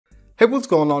Hey, what's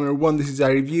going on everyone, this is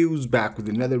iReviews back with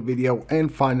another video,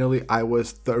 and finally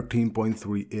iOS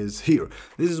 13.3 is here.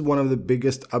 This is one of the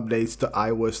biggest updates to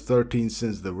iOS 13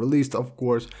 since the release, of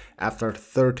course, after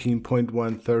 13.1,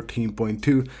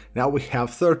 13.2. Now we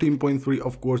have 13.3,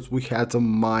 of course. We had some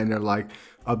minor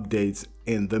updates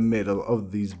in the middle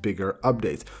of these bigger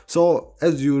updates. So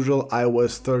as usual,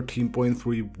 iOS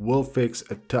 13.3 will fix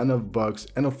a ton of bugs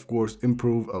and of course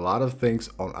improve a lot of things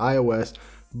on iOS.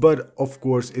 But of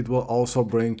course it will also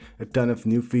bring a ton of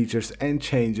new features and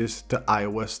changes to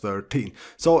iOS 13.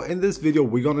 So in this video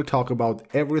we're going to talk about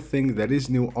everything that is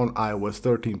new on iOS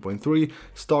 13.3,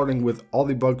 starting with all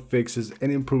the bug fixes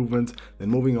and improvements, then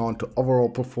moving on to overall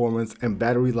performance and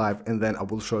battery life, and then I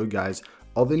will show you guys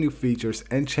all the new features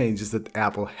and changes that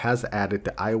Apple has added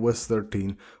to iOS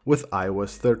 13 with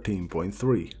iOS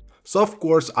 13.3. So of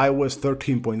course iOS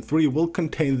 13.3 will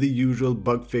contain the usual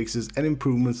bug fixes and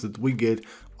improvements that we get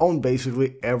on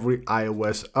basically every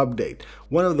iOS update.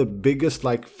 One of the biggest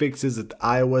fixes that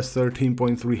iOS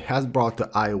 13.3 has brought to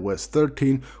iOS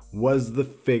 13 was the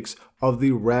fix of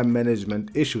the RAM management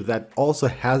issue that also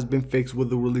has been fixed with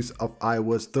the release of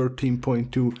iOS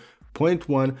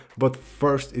 13.2.1, but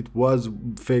first it was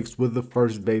fixed with the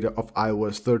first beta of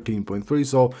iOS 13.3,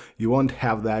 so you won't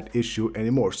have that issue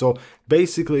anymore. So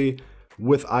basically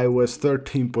with iOS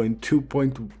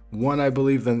 13.2.1, I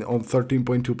believe, then on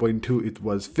 13.2.2 it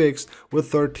was fixed.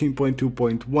 With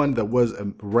 13.2.1 there was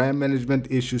a RAM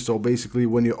management issue, so basically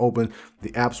when you open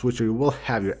the app switcher you will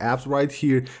have your apps right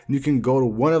here and you can go to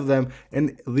one of them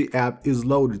and the app is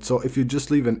loaded. So if you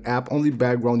just leave an app on the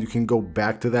background you can go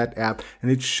back to that app and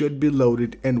it should be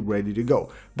loaded and ready to go.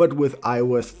 But with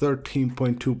iOS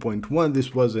 13.2.1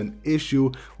 this was an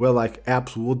issue where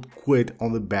apps would quit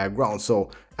on the background.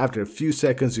 So after a few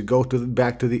seconds you go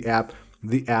back to the app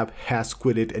has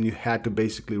quitted and you had to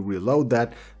basically reload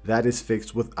that. That is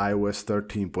fixed with iOS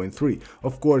 13.3.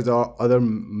 Of course there are other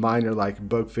minor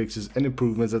bug fixes and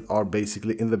improvements that are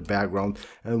basically in the background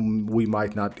and we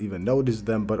might not even notice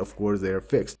them, but of course they are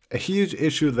fixed. A huge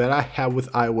issue that I have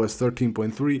with iOS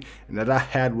 13.3 and that I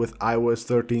had with iOS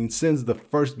 13 since the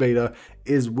first beta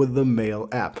is with the Mail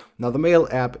app. Now the Mail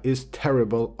app is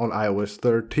terrible on iOS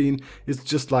 13. It's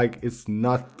just it's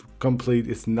not complete,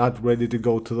 it's not ready to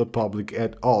go to the public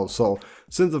at all. So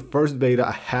since the first beta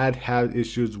I had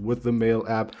issues with the Mail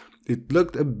app. It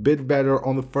looked a bit better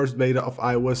on the first beta of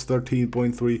iOS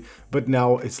 13.3, but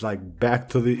now it's back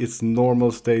to its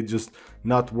normal state, just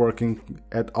not working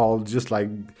at all, just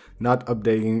not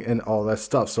updating and all that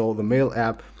stuff. So the Mail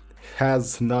app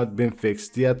has not been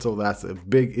fixed yet, so that's a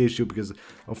big issue because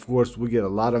of course we get a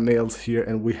lot of mails here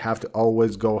and we have to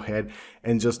always go ahead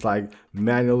and just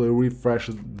manually refresh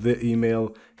the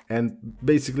email, and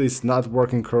basically it's not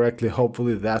working correctly.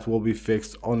 Hopefully that will be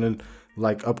fixed on an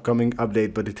upcoming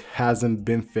update, but it hasn't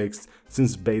been fixed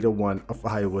since beta 1 of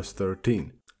iOS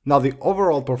 13. Now the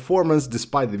overall performance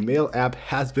despite the Mail app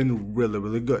has been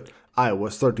really good.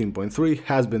 iOS 13.3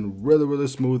 has been really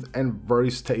smooth and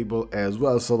very stable as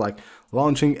well. So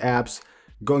launching apps,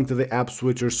 going to the app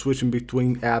switcher, switching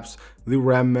between apps, the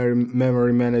RAM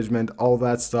memory management, all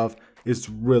that stuff is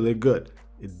really good.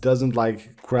 It doesn't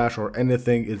crash or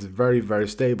anything. It's very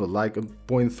stable, like a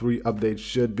 0.3 update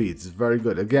should be. It's very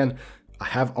good. Again, I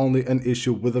have only an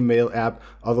issue with the Mail app,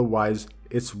 otherwise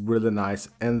it's really nice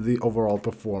and the overall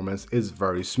performance is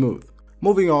very smooth.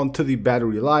 Moving on to the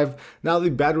battery life. Now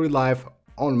the battery life,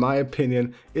 on my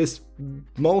opinion, is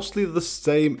mostly the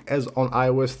same as on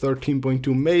iOS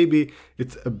 13.2. Maybe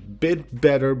it's a bit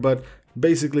better, but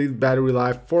basically battery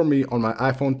life for me on my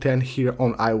iPhone 10 here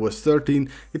on iOS 13,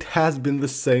 it has been the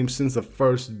same since the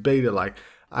first beta.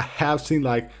 I have seen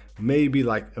maybe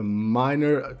a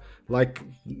minor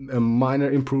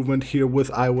improvement here with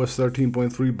iOS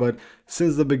 13.3, but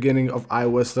since the beginning of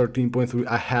iOS 13.3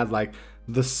 I had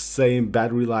the same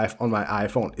battery life on my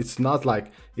iPhone. It's not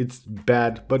it's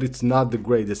bad, but it's not the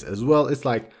greatest as well. It's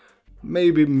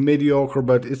maybe mediocre,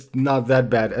 but it's not that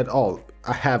bad at all.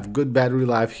 I have good battery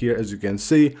life here as you can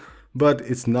see, but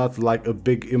it's not a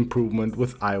big improvement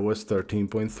with iOS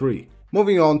 13.3.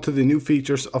 Moving on to the new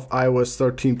features of iOS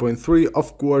 13.3,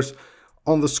 of course,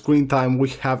 on the screen time we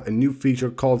have a new feature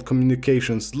called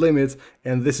communications limits,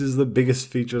 and this is the biggest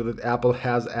feature that Apple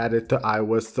has added to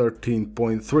iOS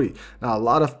 13.3. Now a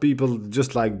lot of people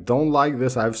just don't like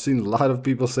this. I've seen a lot of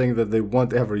people saying that they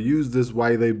won't ever use this,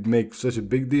 why they make such a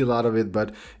big deal out of it,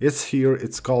 but it's here.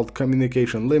 It's called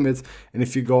communication limits, and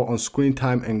if you go on screen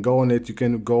time and go on it, you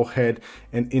can go ahead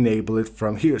and enable it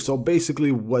from here. So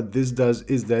basically what this does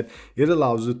is that it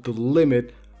allows you to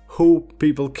limit who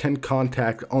people can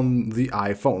contact on the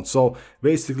iPhone. So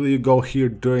basically you go here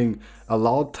during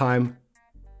allowed time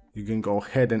you can go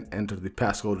ahead and enter the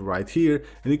passcode right here,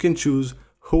 and you can choose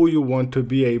who you want to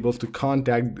be able to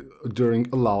contact during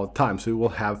allowed time. So you will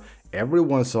have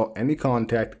everyone, so any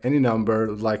contact, any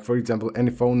number, like for example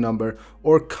any phone number,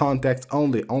 or contacts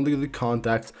only the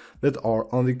contacts that are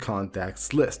on the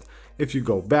contacts list. If you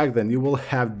go back, then you will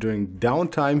have during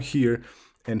downtime here,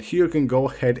 and here you can go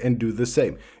ahead and do the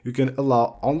same. You can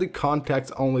allow only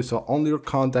contacts only, so only your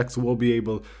contacts will be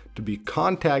able to be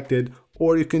contacted,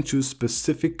 or you can choose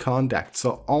specific contacts,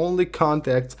 so only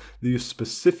contacts that you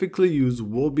specifically use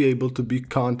will be able to be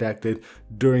contacted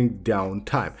during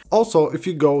downtime. Also, if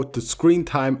you go to screen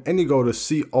time and you go to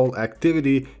see all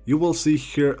activity, you will see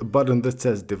here a button that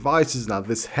says devices. Now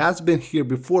this has been here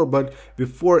before, but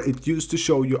before it used to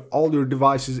show you all your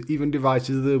devices, even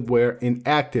devices that were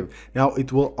inactive. Now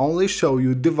it will only show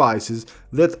you devices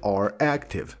that are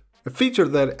active. A feature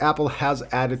that Apple has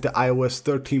added to iOS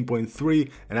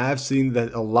 13.3, and I have seen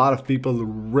that a lot of people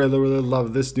really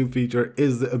love this new feature,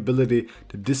 is the ability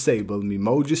to disable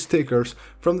memoji stickers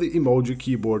from the emoji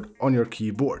keyboard on your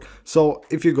keyboard. So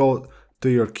if you go to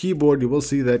your keyboard, you will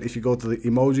see that if you go to the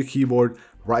emoji keyboard,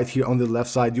 right here on the left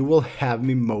side, you will have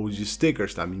memoji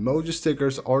stickers. Now memoji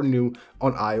stickers are new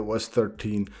on iOS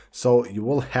 13, so you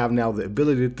will have now the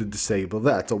ability to disable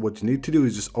that. So what you need to do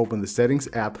is just open the settings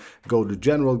app, go to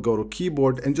general, go to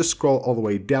keyboard, and just scroll all the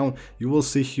way down. You will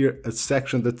see here a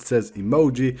section that says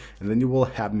emoji, and then you will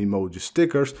have memoji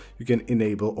stickers. You can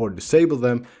enable or disable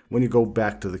them. When you go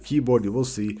back to the keyboard, you will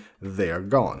see they are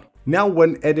gone. Now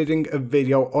when editing a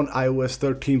video on iOS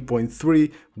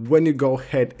 13.3, when you go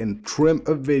ahead and trim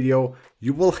a video,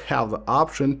 you will have the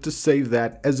option to save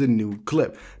that as a new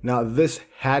clip. Now this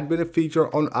had been a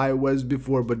feature on iOS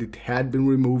before, but it had been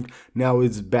removed. Now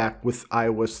it's back with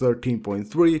iOS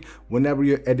 13.3. Whenever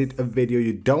you edit a video,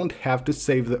 you don't have to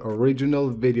save the original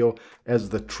video as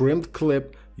the trimmed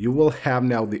clip. You will have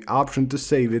now the option to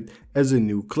save it as a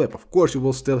new clip. Of course, you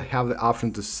will still have the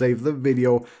option to save the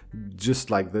video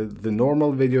just like the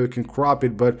normal video. You can crop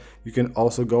it, but you can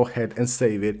also go ahead and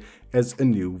save it as a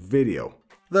new video.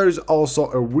 There is also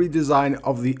a redesign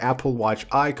of the Apple Watch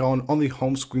icon on the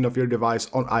home screen of your device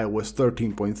on iOS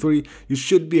 13.3. You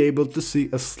should be able to see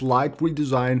a slight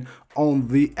redesign on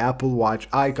the Apple Watch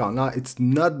icon. Now it's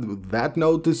not that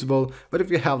noticeable, but if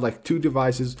you have like two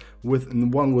devices, with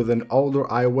one with an older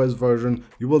iOS version,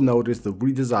 you will notice the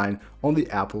redesign on the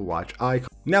Apple Watch icon.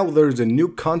 Now there is a new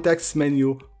contacts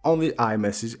menu on the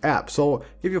iMessage app. So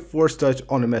if you force touch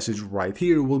on a message right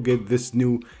here, you will get this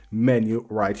new menu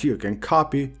right here. You can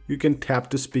copy, you can tap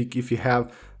to speak if you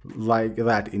have like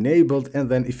that enabled, and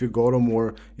then if you go to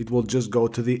more, it will just go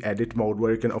to the edit mode,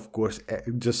 where you can of course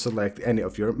just select any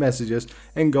of your messages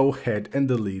and go ahead and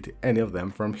delete any of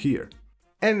them from here.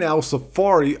 And now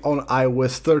Safari on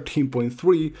iOS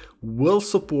 13.3 will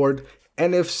support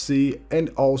NFC and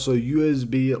also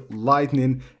USB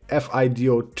Lightning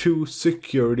FIDO2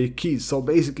 security keys. So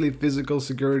basically physical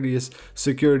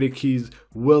security keys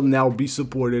will now be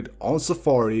supported on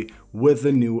Safari with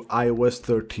the new iOS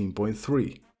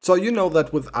 13.3. So you know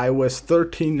that with iOS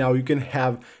 13 now you can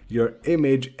have your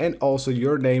image and also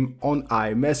your name on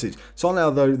iMessage. So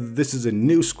now this is a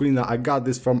new screen. Now I got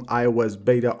this from iOS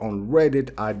beta on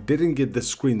Reddit. I didn't get the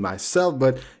screen myself,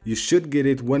 but you should get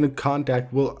it when a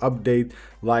contact will update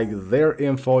like their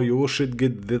info. You should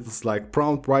get this like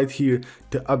prompt right here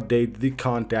to update the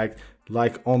contact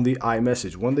like on the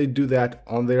iMessage. When they do that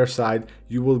on their side,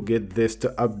 you will get this to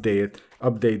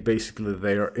update basically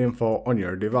their info on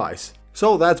your device.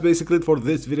 So that's basically it for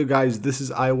this video, guys. This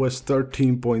is iOS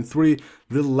 13.3,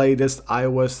 the latest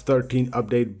iOS 13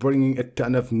 update, bringing a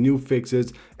ton of new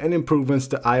fixes and improvements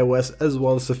to iOS, as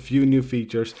well as a few new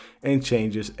features and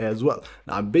changes as well.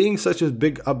 Now, being such a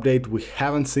big update, we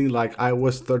haven't seen like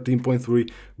iOS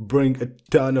 13.3 bring a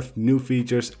ton of new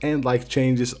features and like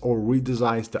changes or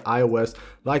redesigns to iOS.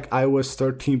 Like iOS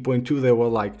 13.2, there were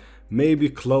like maybe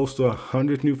close to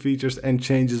 100 new features and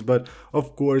changes, but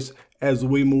of course, as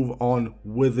we move on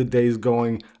with the days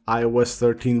going, iOS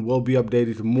 13 will be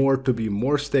updated more to be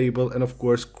more stable and of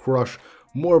course crush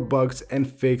more bugs and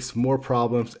fix more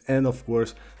problems, and of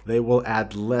course they will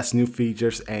add less new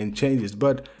features and changes.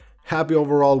 But happy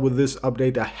overall with this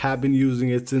update. I have been using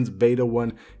it since beta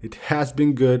 1. It has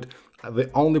been good. The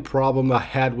only problem I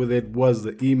had with it was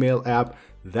the email app.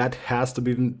 That has to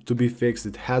be fixed.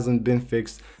 It hasn't been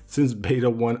fixed since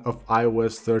beta 1 of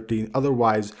iOS 13.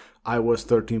 Otherwise, iOS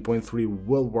 13.3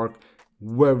 will work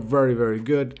very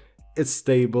good. It's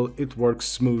stable, it works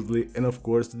smoothly, and of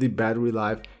course the battery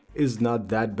life is not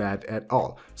that bad at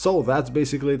all. So that's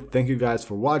basically it. Thank you guys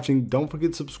for watching. Don't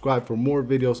forget to subscribe for more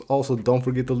videos. Also, don't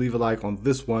forget to leave a like on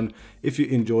this one if you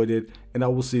enjoyed it, and I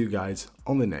will see you guys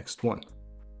on the next one.